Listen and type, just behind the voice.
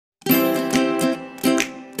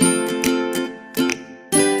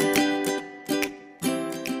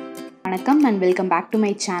வணக்கம் and welcome back to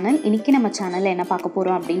my channel. இன்னைக்கு நம்ம சேனல்ல என்ன பார்க்க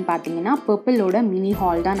போறோம் அப்படினு பாத்தீங்கன்னா பர்பிளோட மினி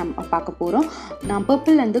ஹால் தான் நம்ம பார்க்க போறோம். நான்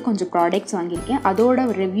பர்பிள்ல இருந்து கொஞ்சம் ப்ராடக்ட்ஸ் வாங்கியிருக்கேன். அதோட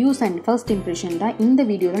ரிவ்யூஸ் and first impression தான் இந்த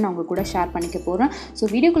வீடியோல நான் உங்க கூட ஷேர் பண்ணிக்க போறேன்.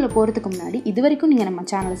 சோ வீடியோக்குள்ள போறதுக்கு முன்னாடி இதுவரைக்கும் நீங்க நம்ம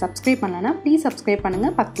சேனலை சப்ஸ்கிரைப் பண்ணலனா ப்ளீஸ் சப்ஸ்கிரைப்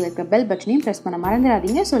பண்ணுங்க. பக்கத்துல இருக்க பெல் பட்டனையும் பிரஸ் பண்ண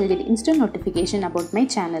மறந்துடாதீங்க. so you get instant notification about my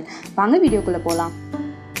channel. வாங்க வீடியோக்குள்ள போலாம்.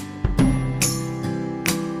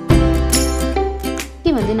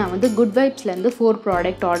 நான் வந்து குட் வைப்ஸ்ல இருந்து 4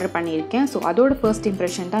 ப்ராடக்ட் ஆர்டர் பண்ணியிருக்கேன். ஸோ அதோட ஃபர்ஸ்ட்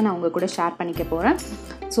இம்ப்ரெஷன் தான் நான் உங்க கூட ஷேர் பண்ணிக்க போகிறேன்.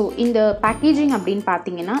 ஸோ இந்த பேக்கேஜிங் அப்படின்னு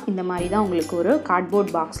பார்த்தீங்கன்னா இந்த மாதிரி தான் உங்களுக்கு ஒரு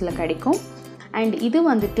கார்ட்போர்ட் பாக்ஸில் கிடைக்கும். அண்ட் இது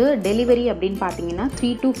வந்துட்டு டெலிவரி அப்படின்னு பார்த்தீங்கன்னா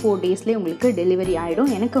 3 to 4 டேஸ்லேயே உங்களுக்கு டெலிவரி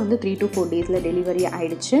ஆகிடும். எனக்கு வந்து 3 to 4 டேஸில் டெலிவரி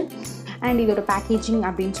ஆகிடுச்சு. அண்ட் இதோட பேக்கேஜிங்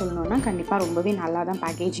அப்படின்னு சொல்லணுன்னா கண்டிப்பாக ரொம்பவே நல்லா தான்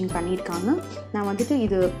பேக்கேஜிங் பண்ணியிருக்காங்க. நான் வந்துட்டு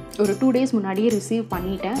இது ஒரு 2 டேஸ் முன்னாடியே ரிசீவ்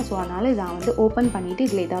பண்ணிட்டேன். ஸோ அதனால் இதை வந்து ஓப்பன் பண்ணிவிட்டு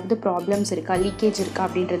இதில் ஏதாவது ப்ராப்ளம்ஸ் இருக்கா, லீக்கேஜ் இருக்கா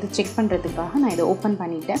அப்படின்றது செக் பண்ணுறதுக்காக நான் இதை ஓப்பன்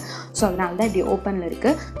பண்ணிட்டேன். ஸோ அதனால தான் இப்படி ஓப்பனில்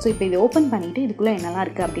இருக்குது. ஸோ இப்போ இதை ஓப்பன் பண்ணிவிட்டு இதுக்குள்ளே என்னெல்லாம்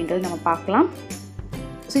இருக்குது அப்படின்றது நம்ம பார்க்கலாம்.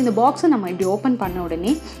 ஸோ இந்த பாக்ஸை நம்ம இப்படி ஓப்பன் பண்ண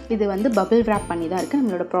உடனே இது வந்து பபிள் ரேப் பண்ணி தான் இருக்குது.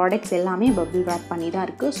 நம்மளோட ப்ராடக்ட்ஸ் எல்லாமே பபிள் ரேப் பண்ணி தான்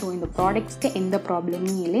இருக்குது. ஸோ இந்த ப்ராடக்ட்ஸ்க்கு எந்த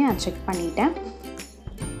ப்ராப்ளமும் இல்லை, நான் செக் பண்ணிட்டேன்.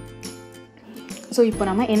 ஸோ இப்போ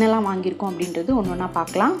நம்ம என்னெல்லாம் வாங்கியிருக்கோம் அப்படின்றது ஒன்று ஒன்றா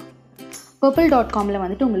பார்க்கலாம். purple.comல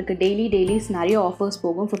வந்துட்டு உங்களுக்கு டெய்லிஸ் நிறைய ஆஃபர்ஸ்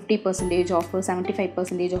போகும். 50% ஆஃபர்,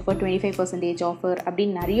 75% ஆஃபர், 25% ஆஃபர்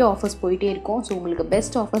அப்படின்னு நிறைய ஆஃபர்ஸ் போயிட்டே இருக்கும். ஸோ உங்களுக்கு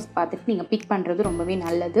பெஸ்ட் ஆஃபர்ஸ் பார்த்துட்டு நீங்கள் பிக் பண்ணுறது ரொம்பவே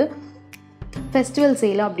நல்லது. ஃபெஸ்டிவல்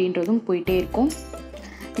சேல் அப்படின்றதும் போயிட்டே இருக்கும்.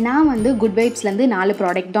 நான் வந்து குட் வைப்ஸ்லேருந்து 4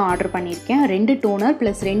 ப்ராடக்ட் தான் ஆர்டர் பண்ணியிருக்கேன். 2 டோனர்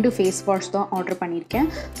ப்ளஸ் 2 ஃபேஸ் வாஷ் தான் ஆர்டர் பண்ணியிருக்கேன்.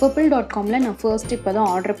 purple.comல நான் ஃபர்ஸ்ட் இப்போ தான்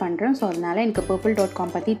ஆர்டர் பண்ணுறேன். ஸோ அதனால் எனக்கு purple.com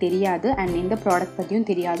பற்றி தெரியாது அண்ட் எந்த ப்ராடக்ட் பற்றியும்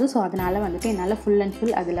தெரியாது. ஸோ அதனால் வந்துட்டு என்னால் ஃபுல் அண்ட்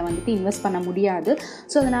ஃபுல் அதில் வந்துட்டு இன்வெஸ்ட் பண்ண முடியாது.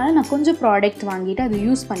 ஸோ அதனால் நான் கொஞ்சம் ப்ராடக்ட் வாங்கிட்டு அது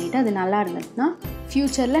யூஸ் பண்ணிவிட்டு அது நல்லா இருந்துச்சுன்னா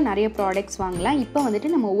ஃப்யூச்சரில் நிறைய ப்ராடக்ட்ஸ் வாங்கலாம். இப்போ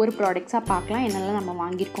வந்துட்டு நம்ம ஒவ்வொரு ப்ராடக்ட்ஸாக பார்க்கலாம் என்னெல்லாம் நம்ம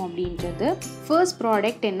வாங்கியிருக்கோம் அப்படின்றது. ஃபர்ஸ்ட்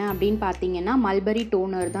ப்ராடக்ட் என்ன அப்படின்னு பார்த்தீங்கன்னா மல்பரி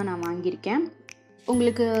டோனர் தான் நான் வாங்கியிருக்கேன்.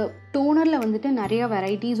 உங்களுக்கு டோனரில் வந்துட்டு நிறையா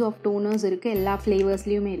வெரைட்டிஸ் ஆஃப் டோனர்ஸ் இருக்குது, எல்லா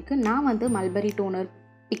ஃப்ளேவர்ஸ்லேயுமே இருக்குது. நான் வந்து மல்பரி டோனர்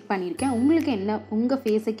பிக் பண்ணியிருக்கேன். உங்களுக்கு என்ன, உங்கள்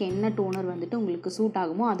ஃபேஸுக்கு என்ன டோனர் வந்துட்டு உங்களுக்கு சூட்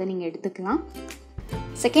ஆகுமோ அதை நீங்கள் எடுத்துக்கலாம்.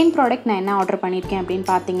 செகண்ட் ப்ராடக்ட் நான் என்ன ஆர்டர் பண்ணியிருக்கேன் அப்படின்னு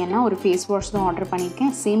பார்த்தீங்கன்னா ஒரு ஃபேஸ் வாஷ் தான் ஆர்டர்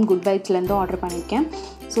பண்ணியிருக்கேன். சேம் குட் வைப்ஸ்லேருந்து ஆர்டர் பண்ணியிருக்கேன்.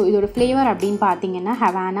 ஸோ இதோட ஃப்ளேவர் அப்படின்னு பார்த்தீங்கன்னா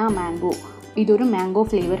ஹவானா மேங்கோ. இது ஒரு மேங்கோ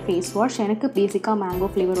ஃப்ளேவர் ஃபேஸ் வாஷ். எனக்கு பேசிக்காக மேங்கோ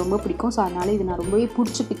ஃப்ளேவர் ரொம்ப பிடிக்கும். ஸோ அதனால் இது நான் ரொம்பவே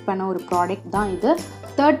பிடிச்சி பிக் பண்ண ஒரு ப்ராடக்ட் தான் இது.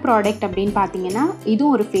 தேர்ட் ப்ராடக்ட் அப்படின்னு பார்த்தீங்கன்னா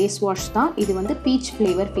இதுவும் ஒரு ஃபேஸ் வாஷ் தான். இது வந்து பீச்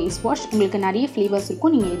ஃப்ளேவர் ஃபேஸ் வாஷ். உங்களுக்கு நிறைய ஃப்ளேவர்ஸ்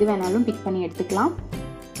இருக்கும், நீங்கள் எது வேணாலும் பிக் பண்ணி எடுத்துக்கலாம்.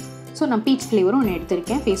 ஸோ நான் பீச் ஃப்ளேவரும் ஒன்று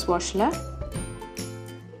எடுத்திருக்கேன் ஃபேஸ் வாஷில்.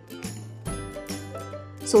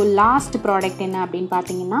 ஸோ லாஸ்ட் ப்ராடக்ட் என்ன அப்படின்னு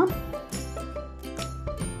பார்த்தீங்கன்னா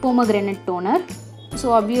Pomegranate toner. So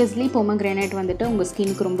obviously Pomegranate வந்துட்டு உங்கள்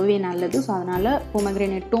ஸ்கின்னுக்கு ரொம்பவே நல்லது. ஸோ அதனால்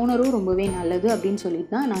Pomegranate டோனரும் ரொம்பவே நல்லது அப்படின்னு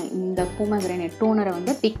சொல்லிட்டு தான் நான் இந்த Pomegranate டோனரை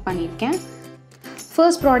வந்து பிக் பண்ணியிருக்கேன்.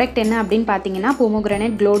 ஃபர்ஸ்ட் ப்ராடக்ட் என்ன அப்படின்னு பார்த்தீங்கன்னா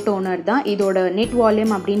Pomegranate க்ளோ டோனர் தான். இதோட நெட்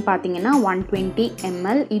வால்யூம் அப்படின்னு பார்த்தீங்கன்னா 120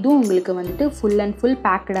 ml. இதுவும் உங்களுக்கு வந்துட்டு ஃபுல் அண்ட் ஃபுல்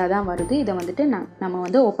பேக்கடாக தான் வருது. இதை வந்துட்டு நம்ம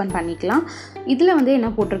வந்து ஓப்பன் பண்ணிக்கலாம். இதில் வந்து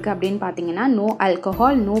என்ன போட்டிருக்கு அப்படின்னு பார்த்தீங்கன்னா no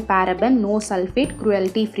alcohol, no paraben, no sulphate,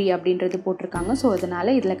 cruelty free அப்படின்றது போட்டிருக்காங்க. ஸோ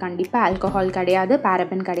அதனால் இதில் கண்டிப்பாக ஆல்கஹால் கிடையாது,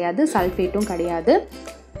 பேரபன் கிடையாது, சல்ஃபேட்டும் கிடையாது.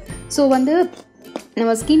 ஸோ வந்து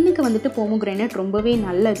நம்ம ஸ்கின்னுக்கு வந்துட்டு Pomegranate ரொம்பவே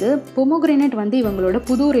நல்லது. Pomegranate வந்து இவங்களோட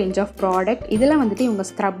புது ரேஞ்ச் ஆஃப் ப்ராடக்ட். இதில் வந்துட்டு இவங்க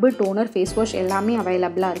ஸ்க்ரப்பு, டோனர், ஃபேஸ் வாஷ் எல்லாமே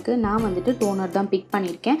அவைலபிளாக இருக்குது. நான் வந்துட்டு டோனர் தான் பிக்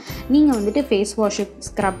பண்ணியிருக்கேன். நீங்கள் வந்துட்டு ஃபேஸ் வாஷு,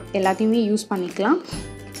 ஸ்க்ரப் எல்லாத்தையுமே யூஸ் பண்ணிக்கலாம்.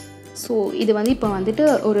 ஸோ இது வந்து இப்போ வந்துட்டு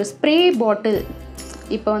ஒரு ஸ்ப்ரே பாட்டில்,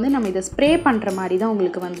 இப்போ வந்து நம்ம இதை ஸ்ப்ரே பண்ணுற மாதிரி தான்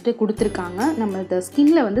உங்களுக்கு வந்துட்டு கொடுத்துருக்காங்க. நம்ம இதை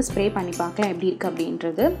ஸ்கின்னில் வந்து ஸ்ப்ரே பண்ணி பார்க்கலாம் எப்படி இருக்குது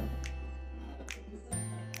அப்படின்றது.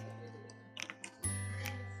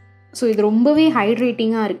 ஸோ இது ரொம்பவே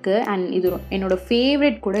ஹைட்ரேட்டிங்காக இருக்குது அண்ட் இது என்னோடய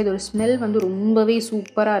ஃபேவரெட் கூட. இதோட ஸ்மெல் வந்து ரொம்பவே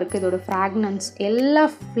சூப்பராக இருக்குது. இதோட ஃப்ராக்னன்ஸ் எல்லா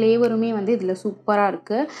ஃப்ளேவருமே வந்து இதில் சூப்பராக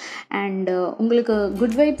இருக்குது. அண்டு உங்களுக்கு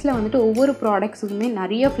குட் வைப்ஸில் வந்துட்டு ஒவ்வொரு ப்ராடக்ட்ஸுக்குமே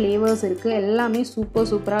நிறைய ஃப்ளேவர்ஸ் இருக்குது. எல்லாமே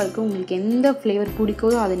சூப்பராக இருக்குது. உங்களுக்கு எந்த ஃப்ளேவர்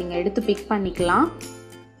பிடிக்குதோ அதை நீங்கள் எடுத்து பிக் பண்ணிக்கலாம்.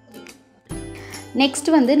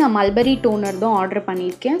 நெக்ஸ்ட் வந்து நான் மல்பரி டோனர் தான் ஆர்டர்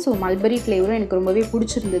பண்ணியிருக்கேன். ஸோ மல்பரி ஃப்ளேவரும் எனக்கு ரொம்பவே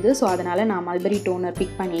பிடிச்சிருந்தது. ஸோ அதனால் நான் மல்பரி டோனர்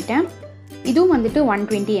பிக் பண்ணிட்டேன். இதுவும் வந்துட்டு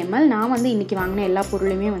 120 ml. நான் வந்து இன்றைக்கி வாங்கின எல்லா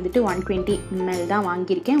பொருளுமே வந்துட்டு 120 ml தான்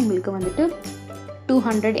வாங்கியிருக்கேன். உங்களுக்கு வந்துட்டு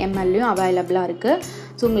 200 mlலையும் அவைலபிளாக இருக்குது.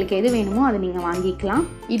 ஸோ உங்களுக்கு எது வேணுமோ அதை நீங்கள் வாங்கிக்கலாம்.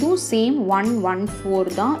 இதுவும் சேம்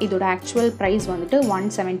 114 தான். இதோட ஆக்சுவல் ப்ரைஸ் வந்துட்டு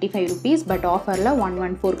 175 rupees. பட் ஆஃபரில்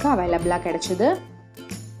 114க்கு அவைலபிளாக கிடச்சிது.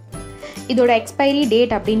 இதோட எக்ஸ்பைரி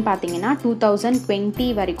டேட் அப்படின்னு பார்த்தீங்கன்னா 2020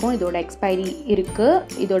 வரைக்கும் இதோட எக்ஸ்பைரி இருக்குது.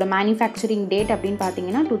 இதோட மேனுஃபேக்சரிங் டேட் அப்படின்னு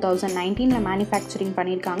பார்த்தீங்கன்னா 2019 மேனுஃபேக்சரிங்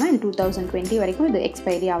பண்ணியிருக்காங்க அண்ட் 2020 வரைக்கும் இது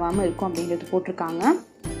எக்ஸ்பைரி ஆகாமல் இருக்கும் அப்படின்றது போட்டிருக்காங்க.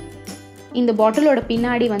 இந்த பாட்டிலோட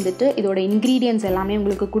பின்னாடி வந்துட்டு இதோட இன்க்ரீடியன்ட்ஸ் எல்லாமே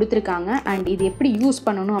உங்களுக்கு கொடுத்துருக்காங்க அண்ட் இது எப்படி யூஸ்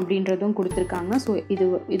பண்ணணும் அப்படின்றதும் கொடுத்துருக்காங்க. ஸோ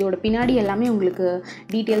இதோட பின்னாடி எல்லாமே உங்களுக்கு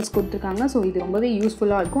டீட்டெயில்ஸ் கொடுத்துருக்காங்க. ஸோ இது ரொம்பவே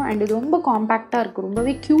யூஸ்ஃபுல்லாக இருக்கும் அண்ட் இது ரொம்ப காம்பேக்டாக இருக்குது,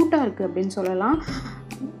 ரொம்பவே க்யூட்டாக இருக்குது அப்படின்னு சொல்லலாம்.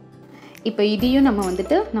 இப்போ இதையும் நம்ம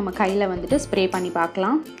வந்துட்டு நம்ம கையில் வந்துட்டு ஸ்ப்ரே பண்ணி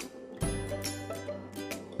பார்க்கலாம்.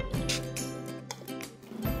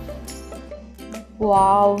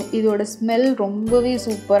 வாவ், இதோட ஸ்மெல் ரொம்பவே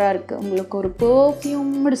சூப்பராக இருக்குது. உங்களுக்கு ஒரு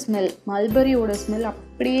பெர்ஃப்யூம்டு ஸ்மெல், மல்பரியோட ஸ்மெல்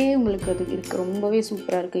அப்படியே உங்களுக்கு அது இருக்குது, ரொம்பவே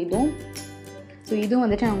சூப்பராக இருக்குது இதுவும். ஸோ இதுவும்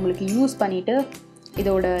வந்துட்டு நான் உங்களுக்கு யூஸ் பண்ணிவிட்டு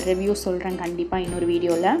இதோட ரிவ்யூ சொல்கிறேன் கண்டிப்பாக இன்னொரு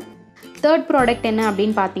வீடியோவில். தேர்ட் ப்ராடக்ட் என்ன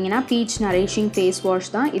அப்படின்னு பார்த்தீங்கன்னா பீச் நரிஷிங் ஃபேஸ்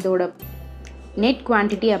வாஷ் தான். இதோட நெட்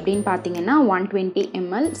குவான்டிட்டி அப்படின்னு பார்த்தீங்கன்னா 120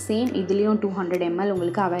 ml. சேம் இதுலேயும் 200 ml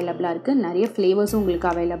உங்களுக்கு அவைலபிளாக இருக்குது. நிறைய ஃப்ளேவர்ஸும்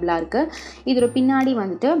உங்களுக்கு அவைலபிளாக இருக்குது. இதோட பின்னாடி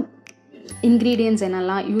வந்துட்டு இன்க்ரீடியன்ட்ஸ்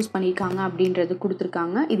என்னெல்லாம் யூஸ் பண்ணியிருக்காங்க அப்படின்றது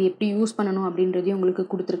கொடுத்துருக்காங்க. இது எப்படி யூஸ் பண்ணணும் அப்படின்றதையும் உங்களுக்கு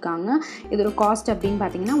கொடுத்துருக்காங்க. இதோட காஸ்ட் அப்படின்னு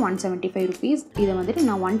பார்த்தீங்கன்னா 175 rupees. இதை வந்துட்டு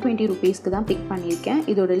நான் 120 rupeesக்கு தான் பிக் பண்ணியிருக்கேன்.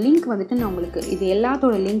 இதோட லிங்க் வந்துட்டு நான் உங்களுக்கு இது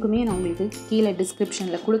எல்லாத்தோட லிங்க்குமே நான் உங்களுக்கு கீழே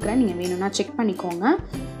டிஸ்கிரிப்ஷனில் கொடுக்குறேன், நீங்கள் வேணும்னா செக் பண்ணிக்கோங்க.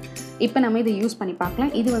 இப்போ நம்ம இதை யூஸ் பண்ணி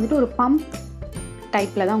பார்க்கலாம். இது வந்துட்டு ஒரு பம்ப்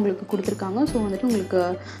டைப்பில் தான் உங்களுக்கு கொடுத்துருக்காங்க. ஸோ வந்துட்டு உங்களுக்கு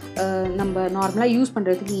நம்ம நார்மலாக யூஸ்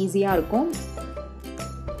பண்ணுறதுக்கு ஈஸியாக இருக்கும்.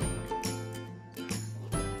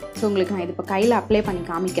 ஸோ உங்களுக்கு நான் இது இப்போ கையில் அப்ளை பண்ணி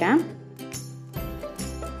காமிக்கிறேன்.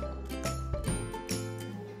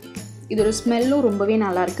 இதோட ஸ்மெல்லும் ரொம்பவே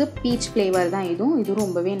நல்லாயிருக்கு. பீச் ஃப்ளேவர் தான் இதுவும்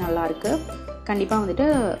ரொம்பவே நல்லாயிருக்கு. கண்டிப்பாக வந்துட்டு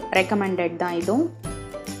ரெக்கமெண்டட் தான் இதுவும்.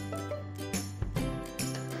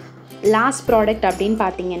 லாஸ்ட் ப்ராடக்ட் அப்படின்னு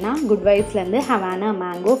பார்த்தீங்கன்னா good வைப்ஸ்லேருந்து Havana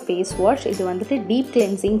mango face wash. இது வந்துட்டு டீப்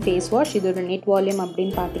கிளென்சிங் ஃபேஸ் வாஷ். இதோட நெட் வால்யூம்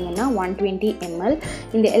அப்படின்னு பார்த்தீங்கன்னா 120 ml.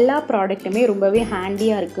 இந்த எல்லா ப்ராடக்ட்டுமே ரொம்பவே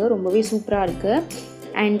ஹேண்டியாக இருக்குது, ரொம்பவே சூப்பராக இருக்குது.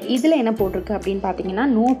 அண்ட் இதில் என்ன போட்டிருக்கு அப்படின்னு பார்த்தீங்கன்னா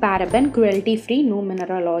no paraben, குரல்ட்டி free, no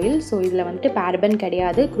mineral oil. So இதில் வந்துட்டு பேரபன்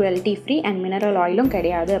கிடையாது, குரல்ட்டி ஃப்ரீ அண்ட் மினரல் ஆயிலும்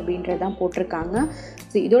கிடையாது அப்படின்றது தான் போட்டிருக்காங்க.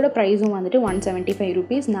 ஸோ இதோட ப்ரைஸும் வந்துட்டு 175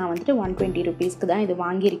 rupees. நான் வந்துட்டு 120 rupeesக்கு தான் இது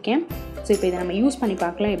வாங்கியிருக்கேன். ஸோ இப்போ இதை நம்ம யூஸ் பண்ணி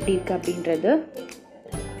பார்க்கலாம் எப்படி இருக்குது அப்படின்றது.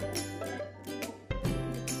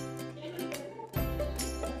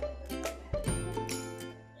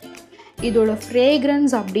 இதோட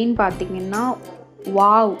ஃப்ரேக்ரன்ஸ் அப்படின்னு பார்த்தீங்கன்னா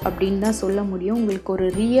வாவ் அப்படின்னு தான் சொல்ல முடியும். உங்களுக்கு ஒரு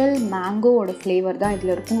ரியல் மேங்கோவோட ஃப்ளேவர் தான்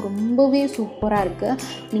இதில் இருக்கும். ரொம்பவே சூப்பராக இருக்குது.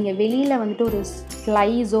 நீங்கள் வெளியில் வந்துட்டு ஒரு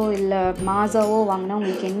ஸ்லைஸோ இல்லை மாசாவோ வாங்கினா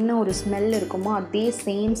உங்களுக்கு என்ன ஒரு ஸ்மெல் இருக்குமோ அதே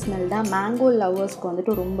சேம் ஸ்மெல் தான். மேங்கோ லவர்ஸ்க்கு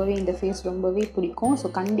வந்துட்டு ரொம்பவே இந்த ஃபேஸ் ரொம்பவே பிடிக்கும். ஸோ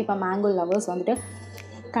கண்டிப்பாக மேங்கோ லவர்ஸ் வந்துட்டு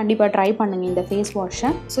கண்டிப்பாக ட்ரை பண்ணுங்கள் இந்த ஃபேஸ் வாஷை.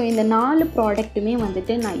 ஸோ இந்த 4 ப்ராடக்ட்டுமே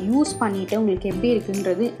வந்துட்டு நான் யூஸ் பண்ணிவிட்டு உங்களுக்கு எப்படி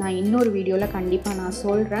இருக்குன்றது நான் இன்னொரு வீடியோவில் கண்டிப்பாக நான்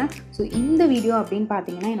சொல்கிறேன். ஸோ இந்த வீடியோ அப்படின்னு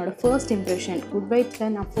பார்த்தீங்கன்னா என்னோடய ஃபர்ஸ்ட் இம்ப்ரெஷன் குட்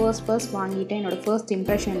வைப்ஸில் நான் ஃபர்ஸ்ட் வாங்கிட்டேன். என்னோடய ஃபர்ஸ்ட்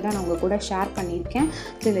இம்ப்ரெஷன் தான் நான் உங்கள் கூட ஷேர் பண்ணியிருக்கேன்.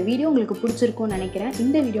 ஸோ இந்த வீடியோ உங்களுக்கு பிடிச்சிருக்கும்னு நினைக்கிறேன்.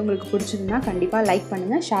 இந்த வீடியோ உங்களுக்கு பிடிச்சிருந்தா கண்டிப்பாக லைக்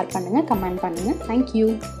பண்ணுங்கள், ஷேர் பண்ணுங்கள், கமெண்ட் பண்ணுங்கள். தேங்க்யூ.